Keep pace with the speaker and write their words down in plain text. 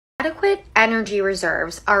Adequate energy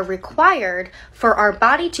reserves are required for our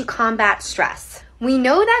body to combat stress. We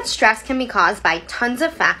know that stress can be caused by tons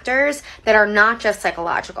of factors that are not just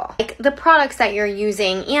psychological, like the products that you're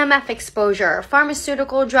using, EMF exposure,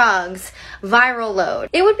 pharmaceutical drugs, viral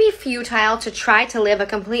load. It would be futile to try to live a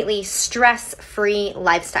completely stress-free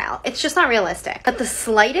lifestyle. It's just not realistic. But the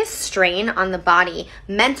slightest strain on the body,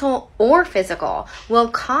 mental or physical, will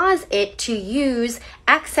cause it to use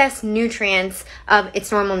excess nutrients of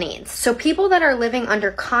its normal needs. So people that are living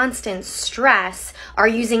under constant stress are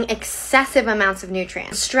using excessive amounts of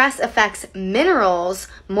nutrients. Stress affects minerals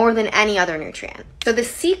more than any other nutrient. So the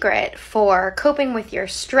secret for coping with your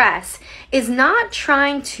stress is not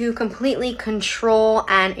trying to completely control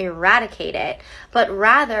and eradicate it, but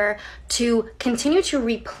rather to continue to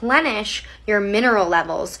replenish your mineral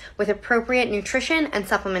levels with appropriate nutrition and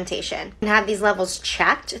supplementation. And have these levels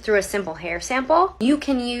checked through a simple hair sample. You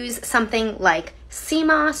can use something like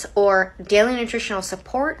CMOS or daily nutritional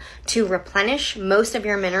support to replenish most of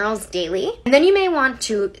your minerals daily. And then you may want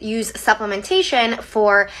to use supplementation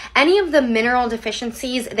for any of the mineral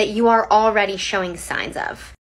deficiencies that you are already showing signs of.